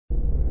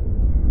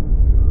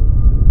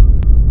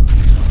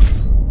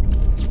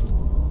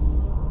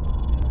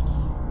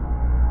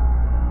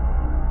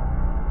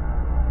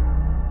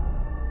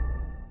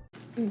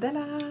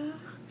Mandala.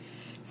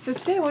 So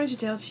today I wanted to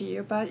tell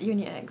you about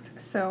Yoni eggs.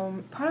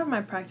 So part of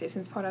my practice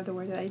and part of the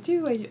work that I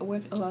do, I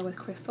work a lot with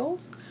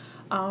crystals.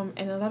 And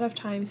a lot of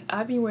times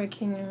I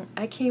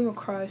came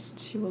across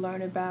to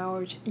learn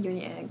about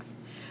Yoni eggs.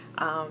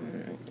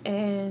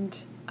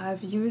 And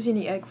I've used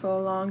Yoni egg for a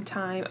long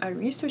time. I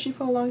researched it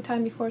for a long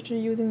time before I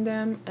started using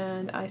them,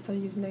 and I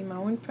started using them in my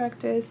own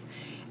practice.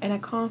 And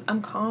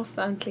I'm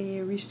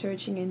constantly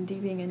researching and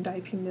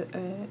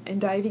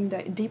diving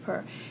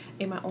deeper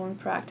in my own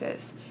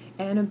practice.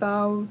 And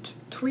about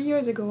 3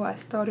 years ago, I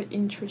started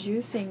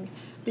introducing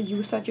the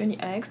use of Yoni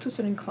eggs to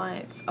certain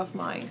clients of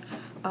mine.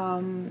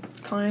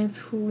 Clients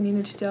who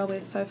needed to deal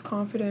with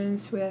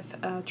self-confidence, with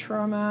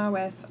trauma,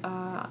 with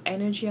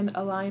energy and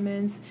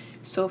alignments,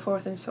 so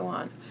forth and so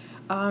on.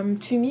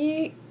 To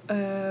me,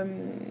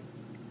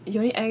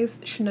 Yoni eggs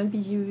should not be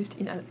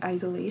used in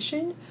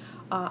isolation.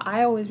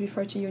 I always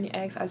refer to Yoni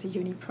eggs as a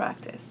Yoni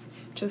practice,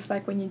 just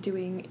like when you're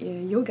doing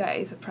yoga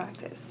is a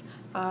practice.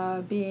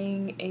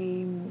 Being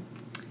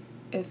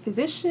a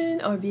physician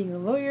or being a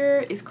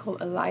lawyer is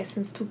called a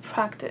license to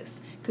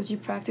practice, because you're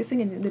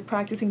practicing and the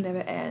practicing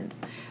never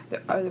ends.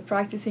 The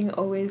practicing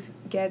always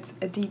gets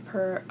a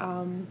deeper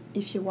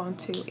if you want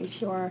to.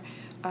 If you are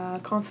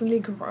constantly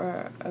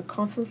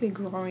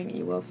growing,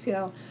 you will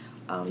feel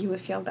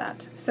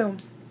that. So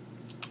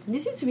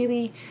this is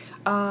really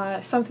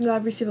something that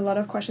I've received a lot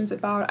of questions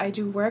about. I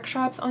do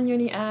workshops on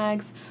Yoni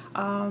eggs,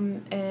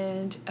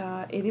 and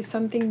it is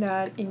something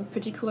that, in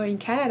particular in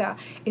Canada,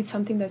 it's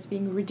something that's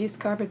being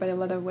rediscovered by a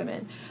lot of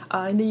women.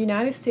 In the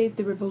United States,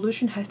 the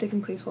revolution has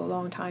taken place for a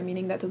long time,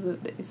 meaning that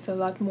it's a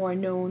lot more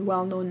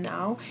well known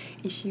now.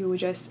 If you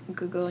just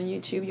Google on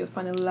YouTube, you'll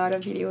find a lot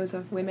of videos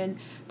of women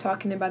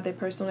talking about their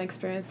personal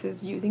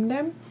experiences using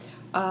them.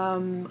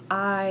 Where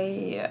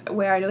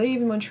I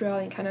live in Montreal,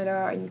 in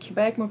Canada, in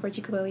Quebec more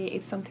particularly,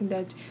 it's something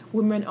that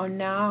women are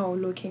now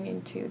looking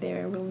into.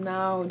 They're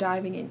now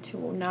diving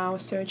into, now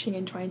searching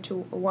and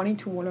wanting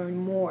to learn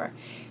more.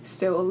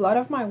 So a lot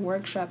of my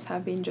workshops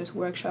have been just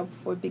workshops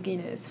for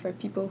beginners, for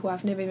people who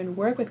have never even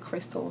worked with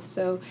crystals,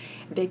 so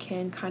they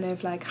can kind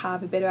of like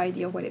have a better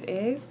idea of what it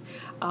is.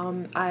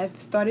 I've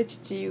started to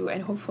do,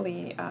 and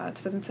hopefully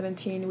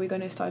 2017 we're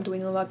going to start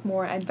doing a lot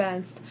more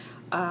advanced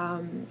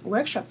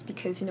workshops,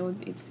 because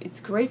it's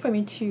great for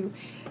me to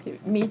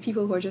meet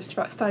people who are just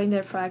starting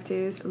their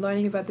practice,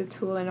 learning about the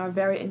tool, and are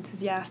very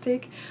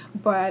enthusiastic.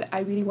 But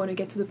I really want to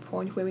get to the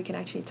point where we can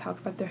actually talk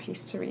about their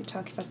history,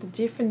 talk about the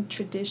different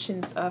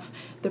traditions of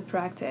the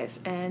practice,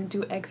 and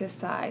do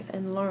exercise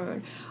and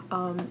learn,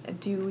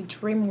 do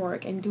dream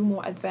work, and do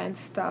more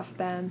advanced stuff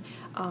than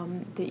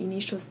the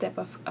initial step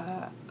of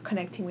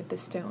connecting with the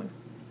stone.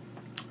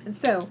 And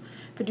so,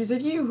 for those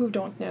of you who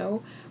don't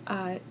know,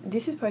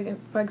 this is,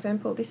 for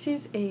example, this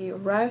is a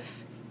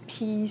rough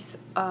piece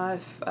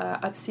of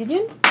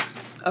obsidian,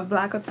 of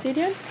black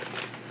obsidian.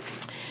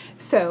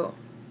 So,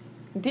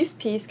 this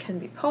piece can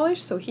be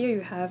polished. So here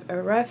you have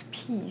a rough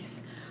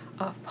piece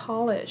of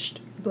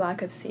polished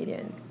black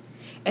obsidian.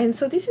 And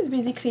so this is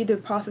basically the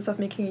process of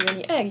making a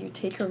Yoni egg. You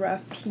take a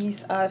rough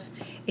piece of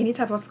any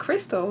type of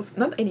crystals,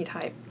 not any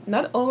type,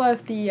 not all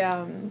of the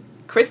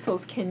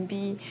crystals can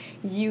be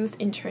used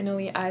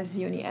internally as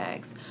Yoni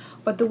eggs.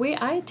 But the way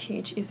I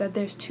teach is that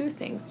there's two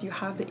things. You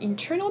have the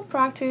internal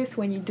practice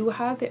when you do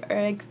have the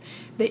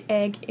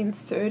egg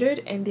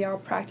inserted, and there are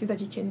practice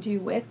that you can do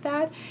with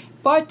that.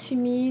 But to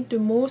me, the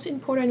most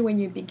important when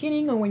you're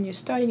beginning or when you're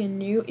starting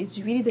anew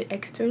is really the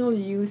external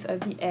use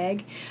of the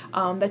egg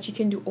that you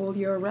can do all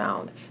year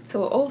round.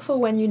 So also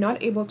when you're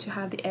not able to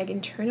have the egg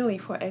internally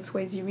for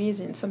XYZ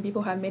reasons, some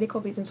people have medical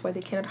reasons why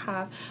they cannot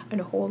have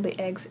and hold the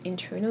eggs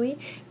internally,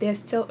 there's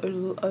still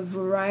a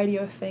variety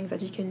of things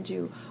that you can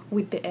do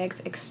with the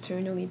eggs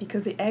externally,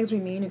 because the eggs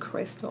remain a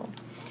crystal.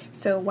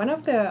 So one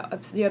of the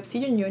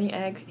obsidian Yoni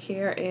egg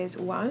here is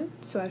one.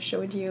 So I've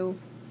showed you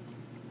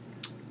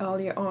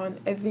earlier on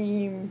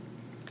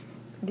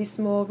this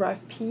small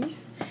rough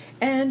piece,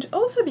 and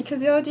also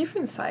because there are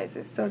different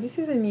sizes. So this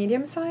is a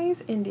medium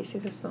size and this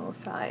is a small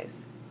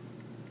size,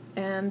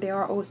 and there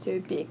are also a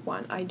big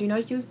one. I do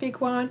not use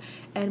big one,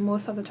 and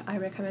most of the time I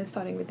recommend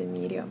starting with the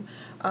medium,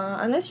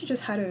 unless you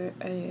just had a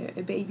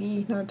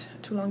baby not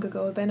too long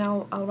ago, then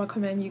I'll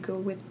recommend you go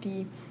with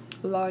the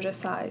larger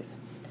size.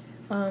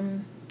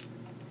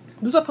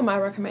 Those are for my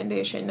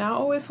recommendation. Now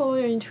always follow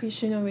your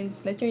intuition,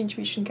 always let your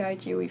intuition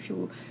guide you. If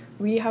you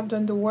really have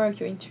done the work,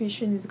 your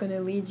intuition is going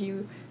to lead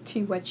you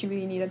to what you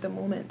really need at the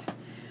moment.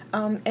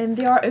 And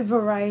there are a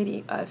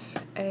variety of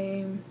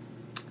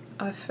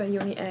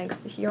Yoni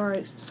eggs. Here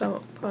are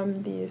some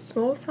from the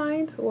small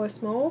side or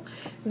small.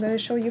 I'm going to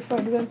show you, for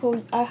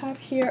example, I have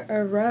here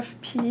a rough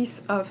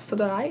piece of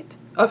sodalite,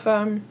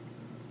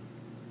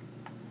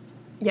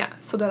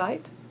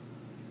 sodalite.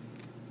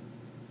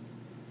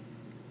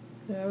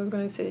 I was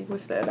going to say it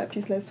was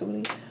lapis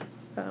lazuli.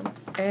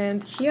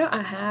 And here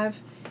I have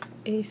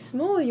a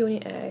small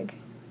Yoni egg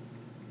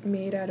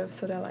made out of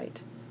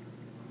sodalite.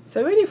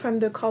 So really from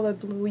the color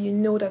blue, you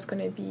know that's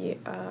going to be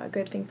a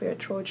good thing for your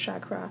throat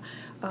chakra.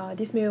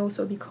 This may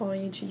also be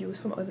calling you to use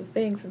from other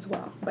things as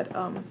well. But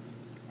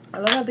A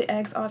lot of the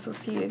eggs are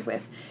associated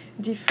with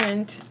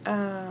different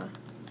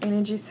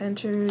energy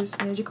centers,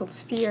 energetical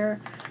sphere,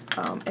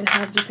 and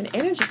have different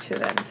energy to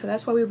them. So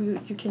that's why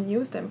you can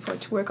use them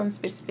to work on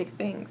specific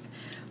things.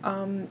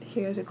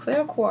 Here's a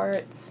clear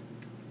quartz,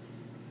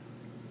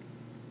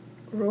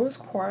 rose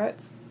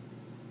quartz.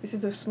 This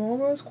is a small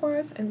rose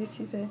quartz, and this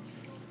is a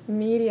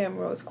medium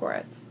rose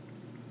quartz.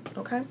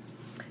 Okay,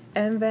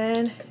 and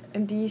then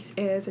this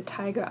is a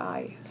tiger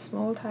eye,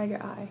 small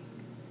tiger eye.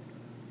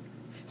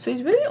 So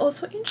it's really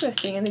also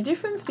interesting, and the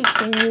difference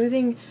between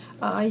using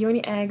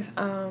Yoni eggs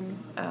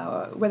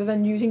rather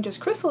than using just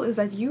crystal is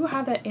that you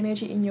have that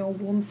energy in your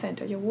womb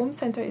center. Your womb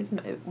center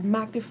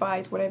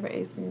magnifies whatever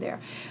is in there,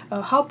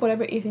 help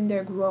whatever is in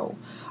there grow.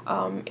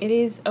 It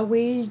is a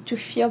way to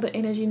feel the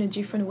energy in a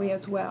different way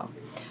as well.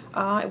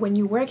 When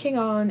you're working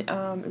on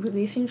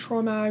releasing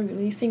trauma,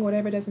 releasing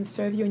whatever doesn't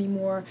serve you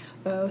anymore,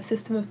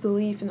 system of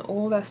belief and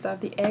all that stuff,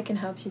 the egg can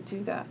help you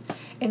do that.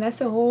 And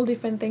that's a whole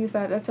different thing.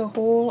 That's a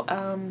whole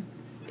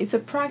it's a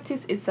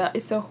practice, it's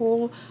a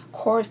whole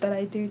course that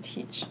I do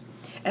teach.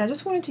 And I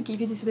just wanted to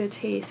give you this little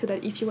taste so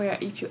that if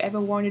you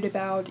ever wondered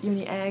about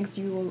Yoni eggs,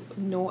 you will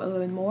know a little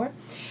bit more.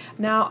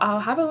 Now,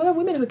 I'll have a lot of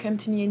women who come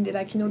to me and they're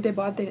like, they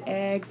bought their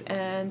eggs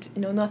and,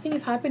 nothing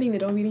is happening. They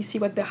don't really see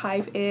what the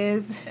hype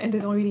is and they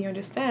don't really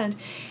understand.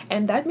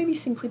 And that may be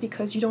simply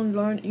because you don't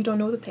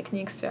know the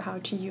techniques to how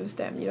to use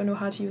them. You don't know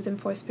how to use them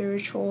for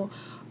spiritual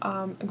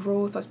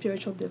growth or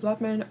spiritual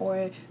development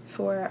or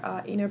for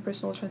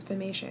interpersonal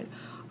transformation.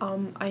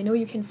 I know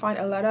you can find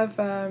a lot of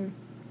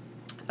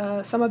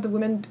some of the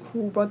women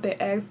who bought their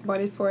eggs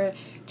bought it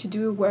to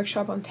do a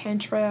workshop on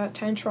tantra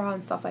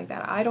and stuff like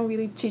that. I don't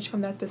really teach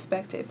from that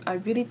perspective. I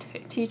really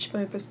teach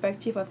from a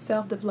perspective of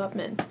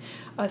self-development,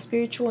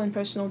 spiritual and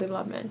personal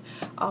development.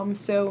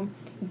 So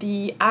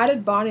the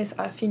added bonus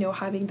of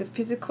having the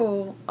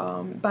physical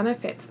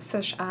benefits,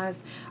 such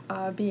as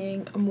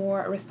being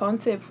more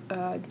responsive,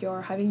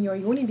 having your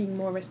yoni being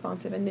more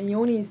responsive, and the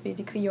yoni is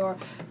basically your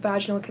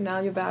vaginal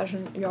canal, your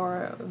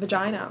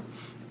vagina.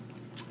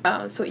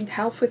 So it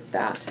helps with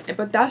that,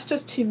 but that's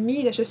just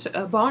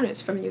a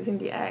bonus from using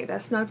the egg.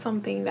 That's not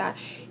something that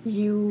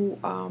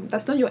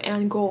that's not your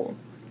end goal.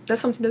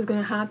 That's something that's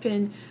going to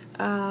happen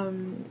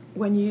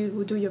when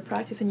you do your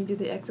practice and you do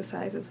the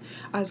exercises,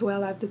 as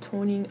well as the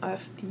toning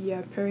of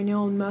the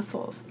perineal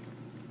muscles.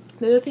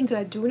 The other things that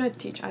I do not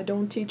teach, I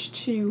don't teach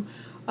to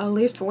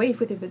lift weight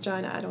with the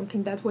vagina. I don't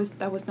think that was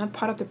not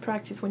part of the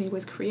practice when it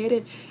was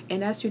created,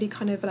 and that's really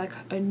kind of like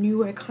a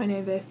newer kind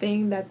of a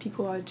thing that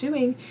people are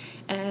doing,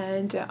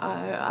 and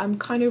I'm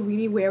kind of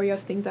really wary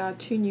of things that are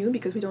too new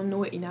because we don't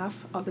know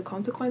enough of the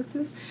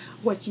consequences.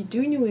 What you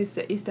do know is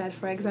that,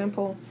 for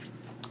example,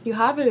 you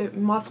have a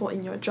muscle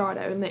in your jaw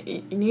that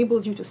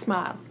enables you to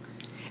smile.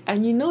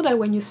 And you know that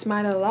when you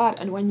smile a lot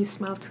and when you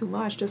smile too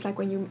much, just like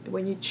when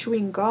you're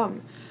chewing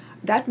gum,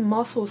 that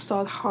muscle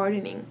starts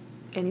hardening.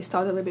 And it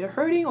started a little bit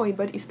hurting,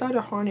 but it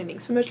started hardening.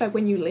 So much like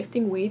when you're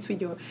lifting weights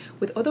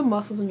with other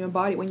muscles in your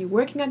body, when you're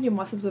working on your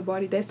muscles of the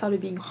body, they started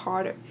being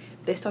harder.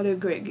 They started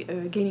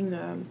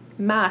gaining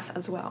mass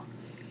as well.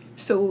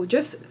 So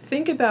just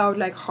think about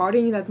like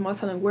hardening that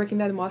muscle and working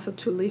that muscle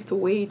to lift the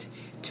weight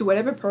to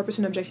whatever purpose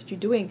and objective you're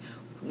doing.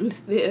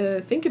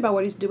 Think about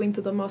what it's doing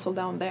to the muscle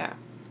down there,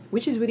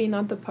 which is really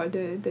not the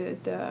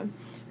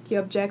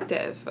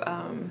objective.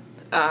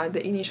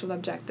 The initial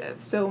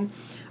objective. So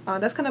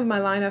that's kind of my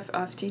line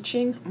of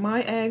teaching.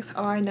 My eggs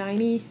are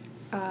 $90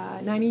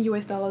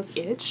 US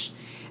each,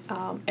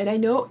 and I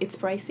know it's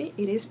pricey.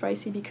 It is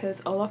pricey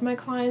because all of my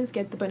clients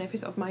get the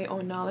benefit of my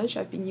own knowledge.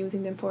 I've been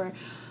using them for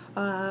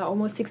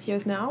almost 6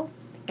 years now,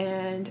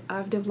 and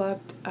I've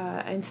developed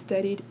and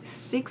studied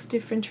 6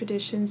 different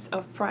traditions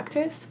of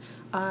practice,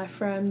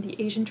 from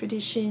the Asian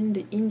tradition,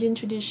 the Indian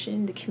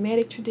tradition, the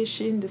Kemetic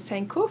tradition, the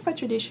Sankofa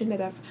tradition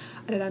that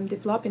I'm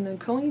developing and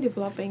currently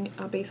developing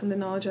based on the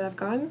knowledge that I've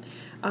gotten,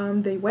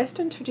 the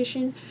Western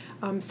tradition.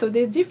 So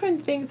there's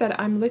different things that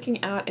I'm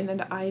looking at and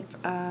that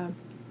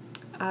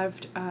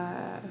I've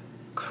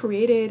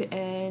created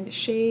and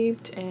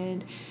shaped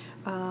and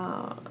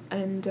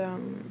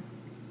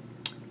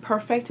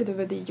perfected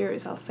over the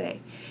years, I'll say.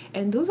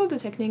 And those are the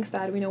techniques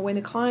that, when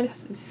the client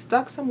is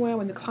stuck somewhere,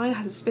 when the client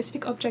has a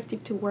specific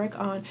objective to work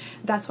on,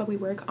 that's what we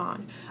work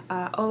on.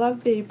 All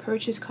of the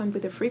purchase comes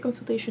with a free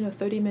consultation of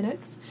 30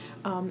 minutes.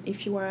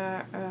 If you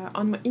are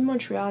in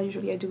Montreal,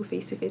 usually I do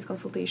face-to-face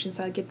consultations,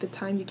 so you get the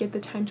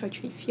time to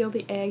actually feel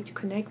the egg, to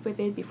connect with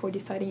it before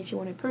deciding if you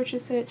want to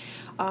purchase it.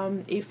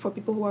 If for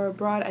people who are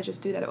abroad, I just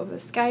do that over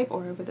Skype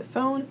or over the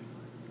phone.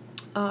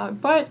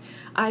 But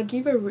I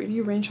give a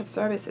really range of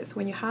services.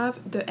 When you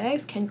have the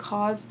eggs can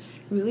cause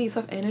release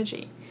of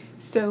energy.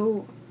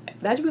 So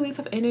that release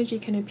of energy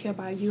can appear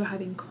by you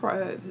having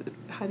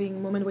a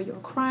moment where you're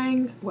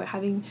crying, or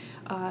having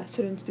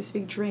certain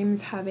specific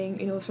dreams, having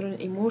certain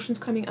emotions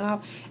coming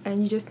up, and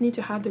you just need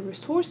to have the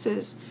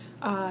resources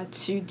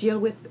to deal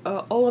with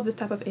all of the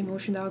type of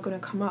emotion that are going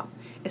to come up,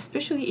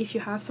 especially if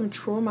you have some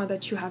trauma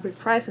that you have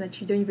repressed and that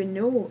you don't even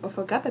know or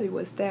forgot that it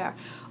was there.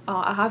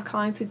 I have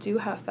clients who do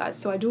have that,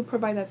 so I do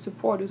provide that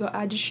support. Those are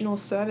additional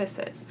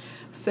services.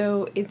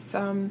 So it's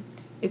a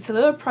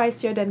little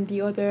pricier than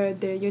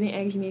the Yoni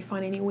eggs you may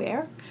find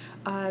anywhere.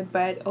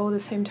 But all the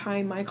same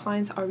time, my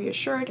clients are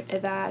reassured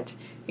that,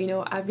 you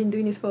know, I've been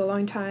doing this for a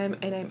long time,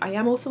 and I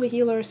am also a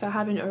healer, so I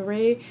have an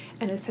array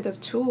and a set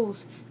of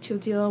tools to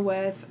deal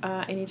with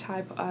any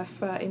type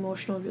of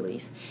emotional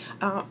release.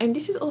 And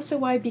this is also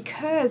why,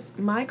 because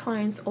my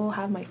clients all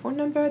have my phone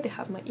number, they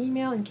have my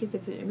email in case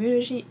there's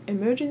an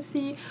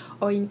emergency,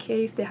 or in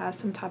case they have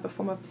some type of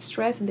form of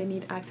distress and they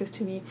need access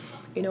to me,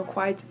 you know,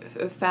 quite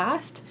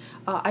fast.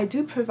 I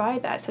do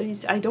provide that. So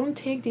I don't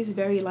take this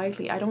very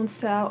lightly. I don't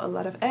sell a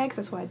lot of eggs.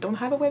 That's why I don't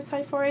have a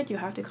website for it. You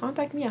have to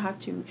contact me. I have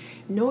to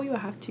know you. I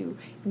have to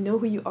know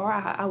who you are.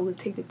 I will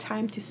take the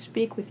time to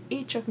speak with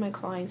each of my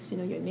clients, to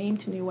know your name,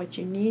 to know what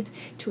you need,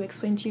 to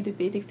explain to you the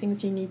basic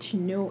things you need to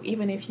know,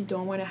 even if you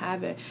don't want to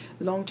have a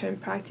long-term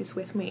practice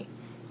with me.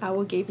 I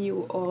will give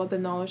you all of the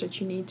knowledge that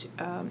you need,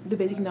 the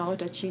basic knowledge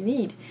that you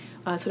need,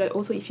 so that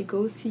also if you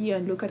go see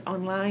and look at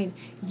online,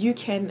 you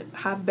can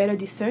have better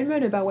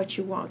discernment about what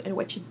you want and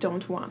what you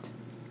don't want.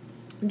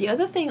 The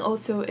other thing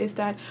also is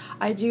that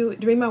I do,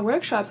 during my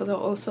workshops, although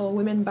also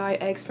women buy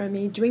eggs from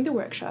me during the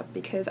workshop,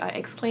 because I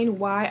explain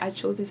why I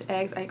chose these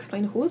eggs. I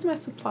explain who's my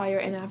supplier,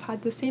 and I've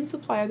had the same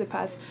supplier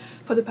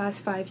for the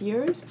past 5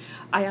 years.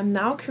 I am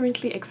now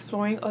currently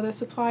exploring other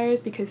suppliers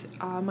because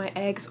my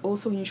eggs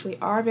also usually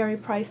are very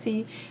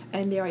pricey,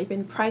 and they are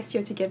even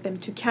pricier to get them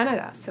to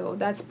Canada. So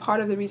that's part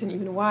of the reason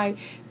even why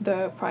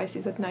the price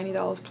is at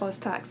 $90 plus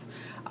tax.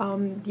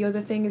 The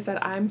other thing is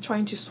that I'm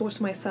trying to source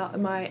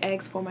my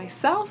eggs for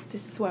myself.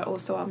 This is why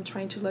also I'm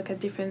trying to look at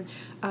different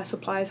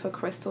suppliers for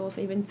crystals,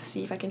 even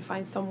see if I can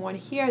find someone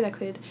here that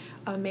could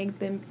make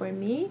them for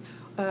me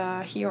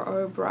here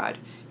or abroad.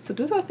 So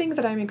those are things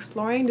that I'm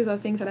exploring. Those are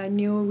things that I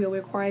knew will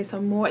require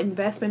some more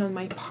investment on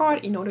my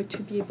part in order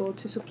to be able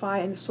to supply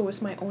and source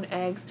my own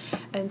eggs,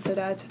 and so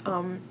that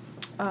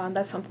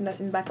that's something that's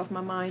in the back of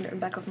my mind and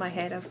back of my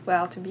head as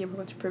well, to be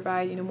able to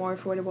provide, you know, more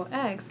affordable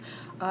eggs.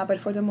 But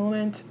for the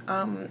moment,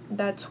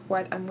 that's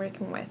what I'm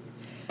working with.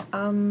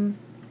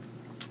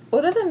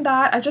 Other than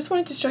that, I just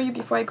wanted to show you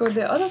before I go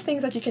the other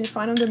things that you can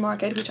find on the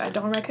market, which I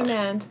don't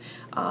recommend,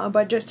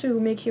 but just to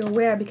make you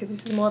aware, because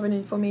this is more of an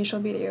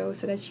informational video,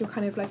 so that you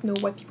kind of like know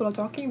what people are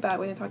talking about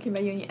when they're talking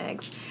about Yoni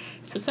eggs.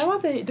 So some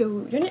of the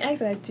Yoni eggs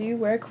that I do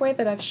work with,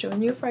 that I've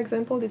shown you, for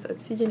example, this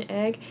obsidian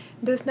egg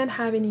does not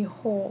have any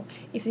hole.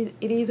 It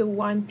is a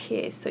one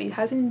piece, so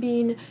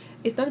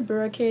it's not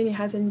broken, it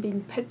hasn't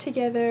been put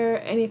together,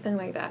 anything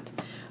like that.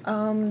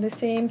 The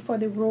same for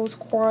the rose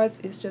quartz.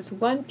 It's just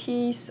one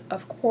piece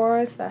of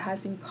quartz that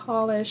has been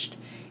polished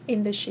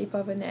in the shape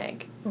of an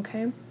egg.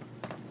 Okay,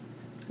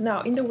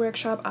 now in the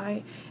workshop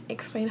I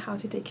explain how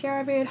to take care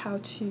of it, how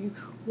to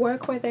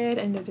work with it,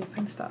 and the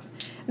different stuff.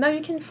 Now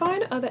you can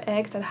find other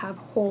eggs that have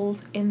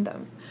holes in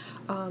them,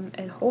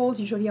 and holes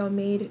usually are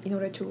made in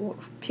order to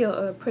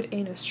put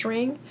in a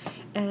string,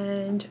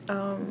 and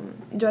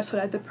just so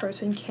that the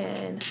person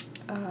can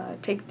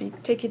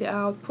take it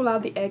out, pull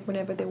out the egg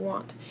whenever they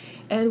want.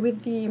 And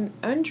with the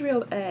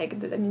undrilled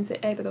egg, that means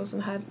the egg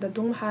that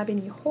don't have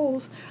any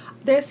holes,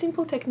 there are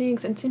simple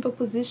techniques and simple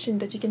positions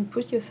that you can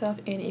put yourself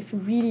in if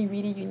really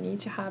you need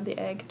to have the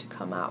egg to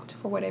come out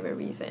for whatever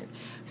reason.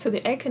 So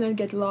the egg cannot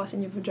get lost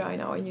in your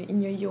vagina or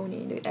in your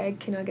yoni. The egg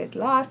cannot get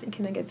lost, it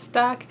cannot get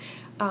stuck.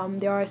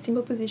 There are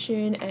simple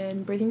position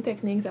and breathing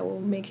techniques that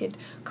will make it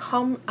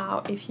come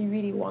out if you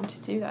really want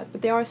to do that.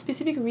 But there are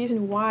specific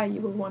reasons why you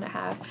will want to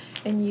have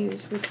and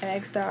use with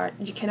eggs that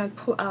you cannot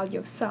pull out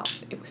yourself,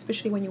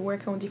 especially when you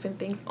work on different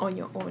things on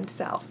your own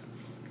self.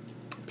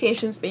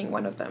 Patience being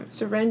one of them,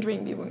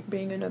 surrendering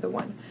being another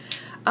one.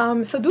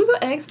 So those are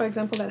eggs, for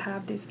example, that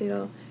have this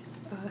little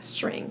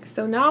string.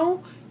 So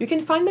now you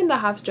can find them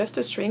that have just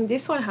a string.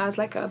 This one has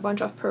like a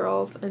bunch of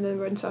pearls and a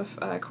bunch of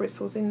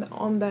crystals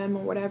on them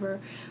or whatever,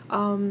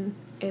 and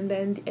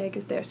then the egg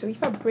is there. So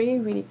if I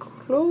bring it really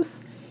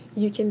close,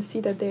 you can see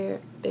that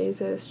there's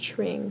a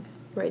string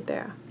right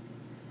there.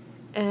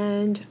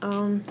 And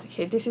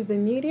okay, this is the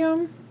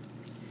medium.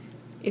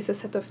 It's a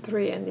set of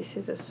 3, and this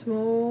is a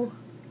small.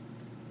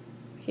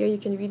 Here you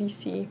can really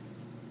see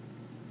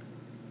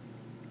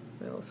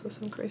also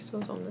some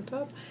crystals on the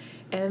top.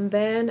 And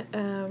then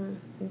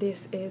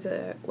this is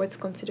what's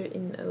considered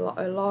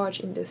a large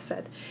in this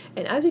set.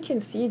 And as you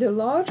can see, the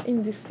large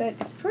in this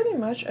set is pretty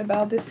much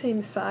about the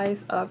same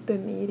size of the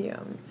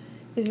medium.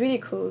 It's really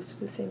close to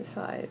the same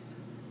size,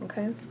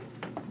 okay?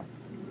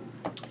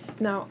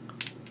 Now,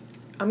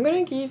 I'm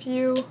going to give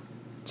you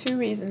 2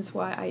 reasons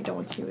why I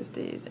don't use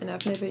these, and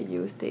I've never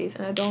used these,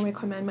 and I don't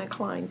recommend my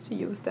clients to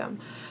use them.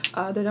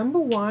 The number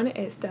one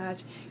is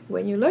that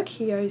when you look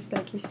here, it's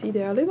like you see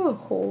there are little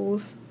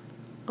holes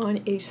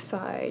on each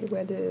side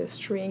where the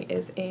string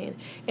is in,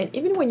 and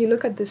even when you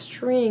look at the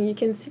string, you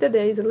can see that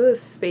there is a little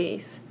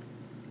space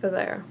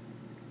there.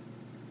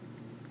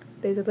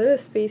 there's a little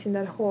space in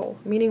that hole,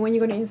 meaning when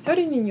you're going to insert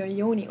it in your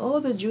yoni, all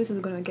of the juice is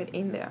going to get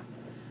in there.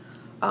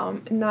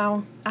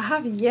 Now, I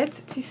have yet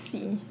to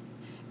see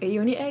a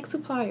yoni egg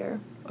supplier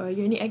or a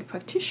yoni egg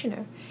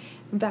practitioner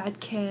that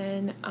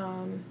can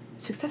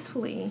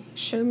successfully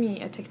show me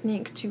a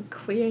technique to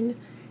clean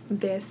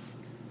this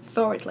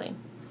thoroughly.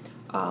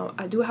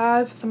 I do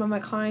have some of my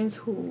clients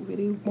who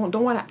really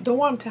don't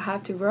want to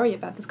have to worry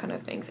about this kind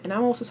of things, and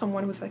I'm also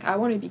someone who's like, I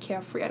want to be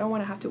carefree. I don't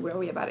want to have to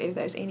worry about if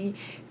there's any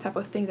type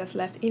of thing that's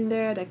left in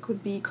there that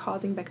could be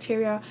causing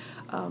bacteria.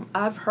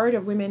 I've heard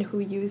of women who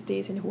use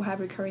this and who have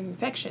recurring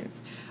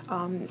infections,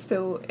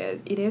 so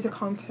it is a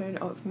concern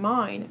of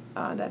mine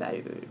that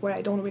I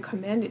don't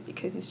recommend it,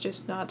 because it's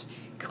just not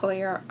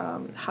clear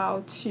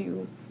how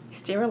to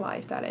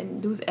sterilize that,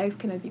 and those eggs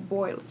cannot be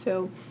boiled.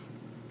 So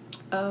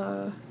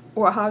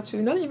or how to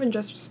not even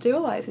just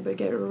sterilize it, but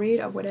get rid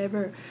of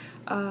whatever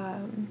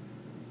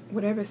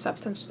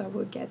substance that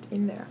will get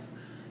in there.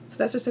 So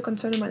that's just a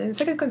concern of mine. And the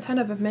second concern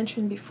I've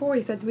mentioned before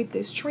is that with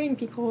this string,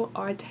 people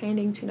are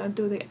tending to not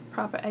do the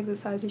proper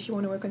exercise. If you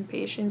want to work on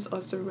patience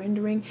or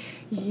surrendering,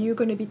 you're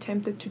going to be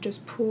tempted to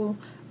just pull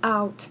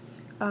out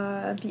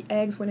the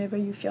eggs whenever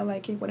you feel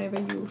like it,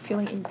 whenever you're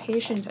feeling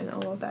impatient and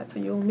all of that. So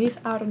you'll miss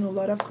out on a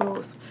lot of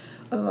growth,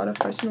 a lot of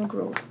personal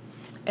growth.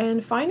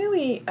 And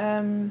finally,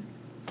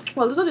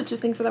 well, those are the two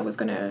things that I was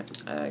going to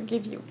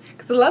give you,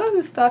 because a lot of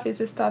this stuff is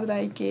just stuff that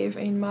I give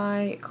in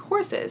my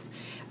courses.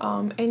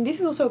 And this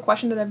is also a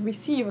question that I've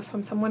received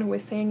from someone who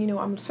was saying, you know,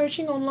 I'm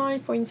searching online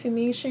for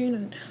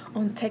information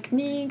on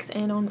techniques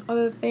and on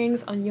other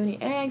things on yoni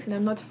eggs, and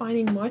I'm not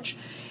finding much.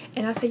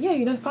 And I say, yeah,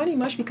 you're not finding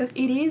much because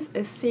it is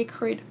a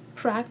sacred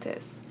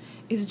practice.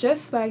 It's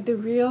just like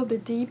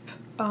the deep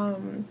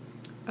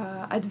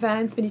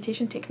advanced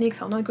meditation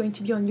techniques are not going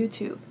to be on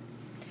YouTube.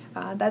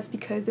 That's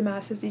because the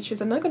master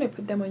teachers are not going to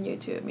put them on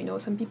YouTube. You know,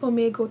 some people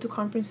may go to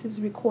conferences,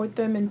 record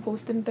them and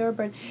post them there,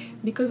 but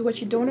because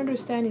what you don't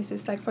understand is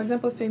this, like, for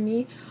example, for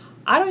me,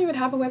 I don't even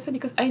have a website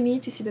because I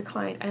need to see the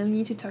client. I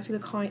need to talk to the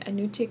client. I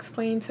need to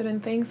explain certain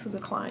things to the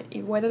client,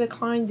 whether the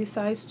client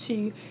decides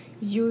to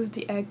use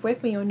the egg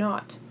with me or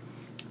not.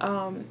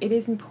 It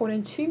is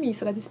important to me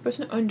so that this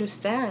person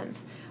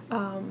understands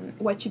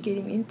what you're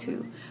getting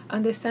into,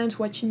 understands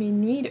what you may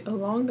need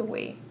along the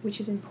way, which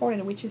is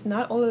important, which is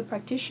not all of the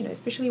practitioners,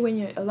 especially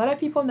when a lot of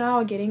people now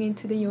are getting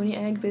into the yoni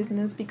egg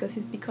business because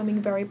it's becoming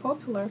very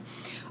popular.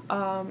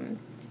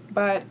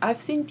 But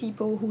I've seen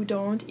people who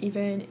don't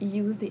even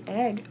use the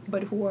egg,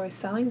 but who are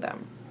selling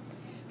them.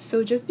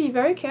 So just be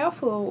very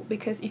careful,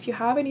 because if you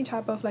have any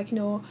type of, like, you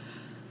know,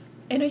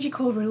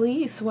 energical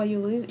release while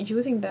you're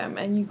using them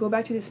and you go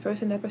back to this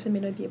person, that person may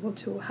not be able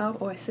to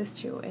help or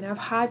assist you. And I've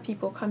had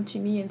people come to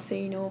me and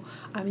say, you know,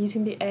 I'm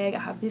using the egg, I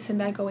have this and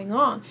that going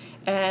on,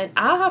 and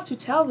I have to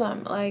tell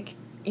them, like,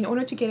 in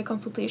order to get a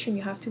consultation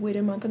you have to wait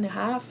 1.5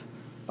 months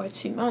or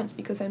 2 months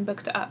because I'm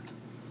booked up.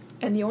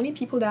 And the only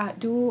people that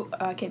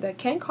that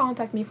can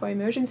contact me for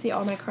emergency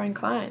are my current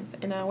clients,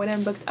 and when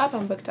I'm booked up,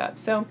 I'm booked up.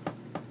 So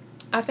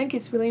I think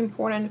it's really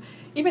important,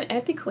 even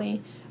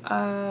ethically,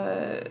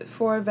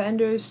 for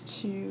vendors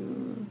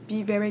to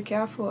be very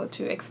careful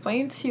to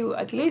explain to,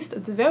 at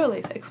the very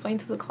least, explain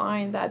to the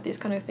client that these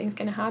kind of things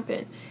can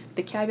happen.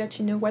 The caveat,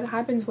 you know, what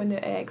happens when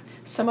the eggs,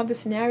 some of the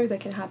scenarios that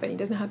can happen, it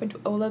doesn't happen to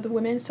all of the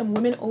women. Some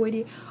women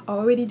are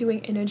already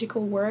doing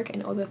energical work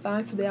and other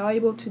things, so they are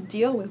able to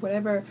deal with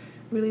whatever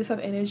release of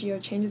energy or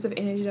changes of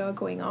energy that are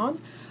going on.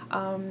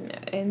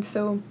 And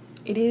so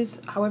it is,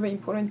 however,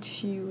 important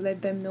to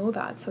let them know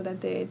that, so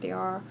that they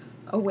are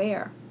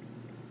aware.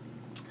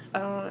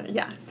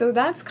 Yeah, so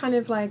that's kind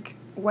of like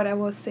what I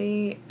will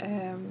say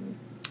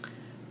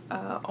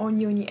on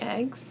yoni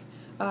eggs.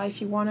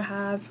 If you want to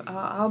have,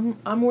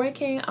 I'm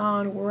working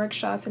on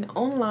workshops and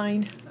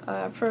online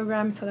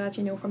programs so that,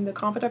 you know, from the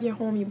comfort of your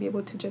home, you'll be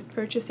able to just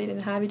purchase it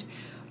and have it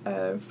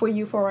for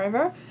you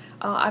forever.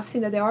 I've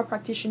seen that there are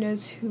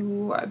practitioners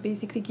who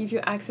basically give you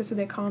access to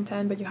their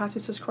content, but you have to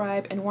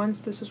subscribe, and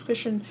once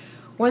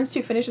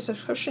you finish the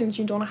subscriptions,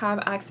 you don't have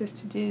access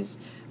to these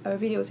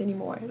videos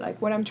anymore.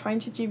 Like, what I'm trying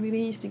to do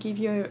really is to give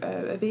you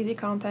a basic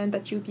content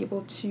that you'll be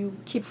able to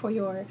keep for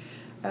your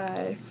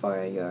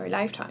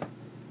lifetime.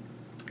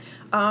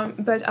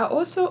 But I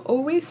also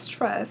always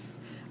stress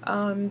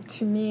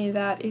to me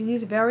that it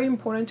is very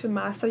important to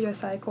master your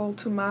cycle,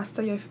 to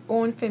master your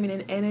own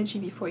feminine energy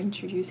before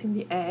introducing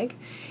the egg.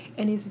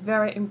 And it's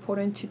very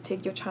important to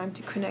take your time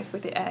to connect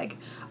with the egg.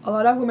 A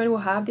lot of women will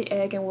have the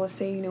egg and will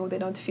say, you know, they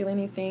don't feel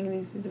anything,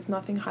 there's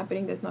nothing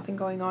happening, there's nothing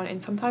going on.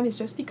 And sometimes it's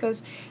just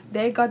because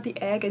they got the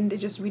egg and they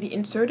just really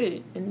inserted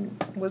it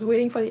and was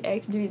waiting for the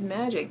egg to do its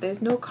magic. There's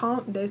no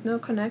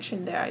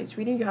connection there. It's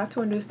really, you have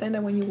to understand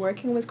that when you're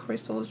working with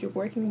crystals, you're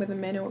working with a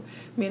mineral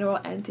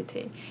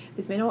entity.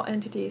 This mineral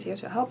entity is here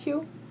to help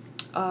you.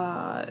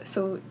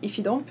 So if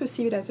you don't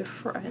perceive it as a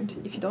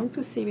friend, if you don't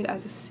perceive it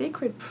as a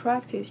sacred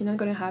practice, you're not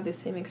going to have the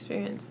same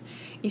experience.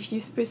 If you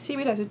perceive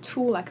it as a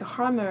tool, like a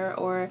hammer,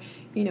 or,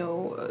 you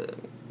know,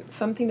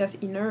 something that's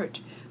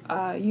inert,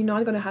 you're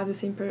not going to have the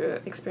same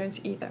experience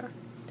either.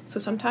 So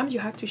sometimes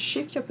you have to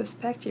shift your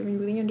perspective and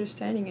really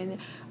understanding,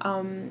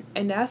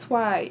 and that's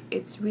why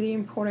it's really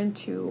important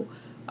to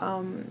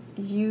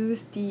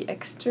use the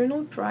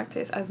external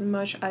practice as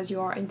much as you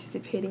are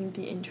anticipating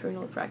the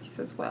internal practice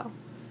as well.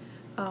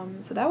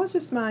 So that was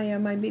just my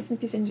my bits and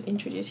pieces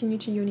introducing you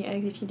to Yoni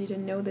eggs. If you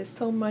didn't know, there's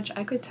so much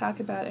I could talk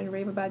about and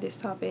rave about this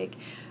topic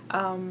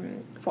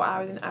for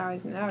hours and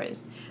hours and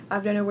hours.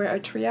 I've done a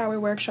 3-hour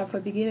workshop for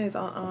beginners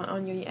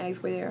on Yoni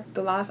eggs, where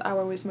the last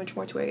hour was much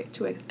more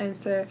to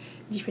answer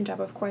different type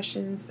of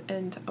questions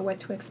and what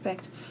to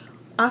expect.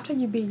 After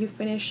you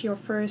finish your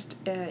first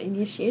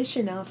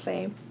initiation, I'll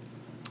say,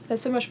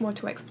 there's so much more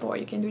to explore.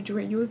 You can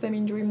use them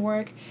in dream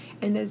work,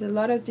 and there's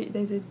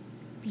a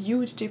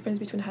huge difference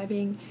between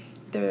having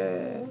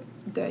the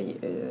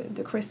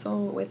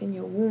crystal within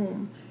your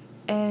womb,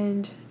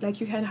 and like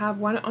you can have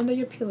one under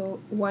your pillow,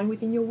 one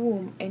within your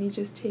womb, and you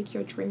just take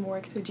your dream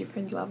work to a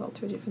different level,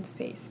 to a different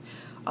space.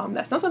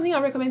 That's not something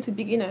I recommend to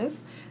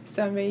beginners,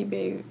 so I'm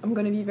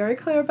going to be very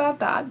clear about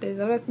that.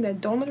 There's other things that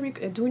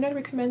I do not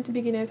recommend to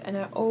beginners, and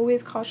I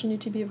always caution you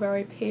to be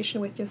very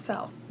patient with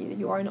yourself.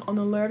 You are on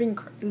a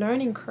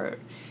learning curve.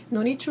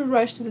 No need to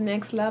rush to the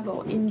next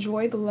level.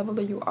 Enjoy the level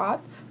that you are,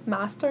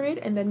 master it,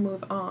 and then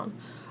move on.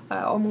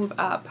 Or move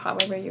up,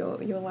 however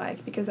you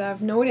like, because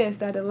I've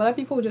noticed that a lot of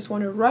people just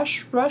want to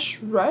rush,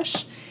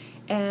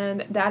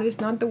 and that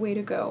is not the way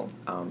to go.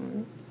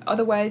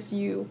 Otherwise,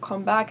 you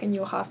come back and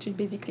you'll have to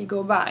basically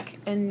go back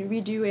and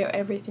redo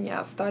everything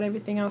else, start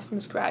everything else from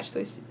scratch. So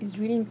it's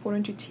really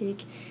important to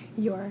take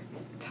your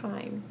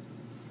time.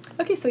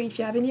 Okay, so if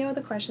you have any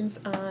other questions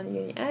on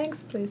Yoni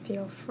eggs, please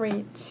feel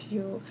free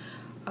to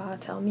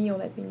tell me or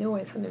let me know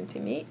and send them to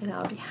me, and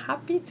I'll be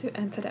happy to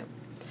answer them.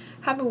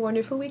 Have a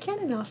wonderful weekend,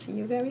 and I'll see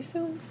you very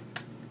soon.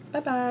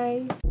 Bye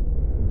bye.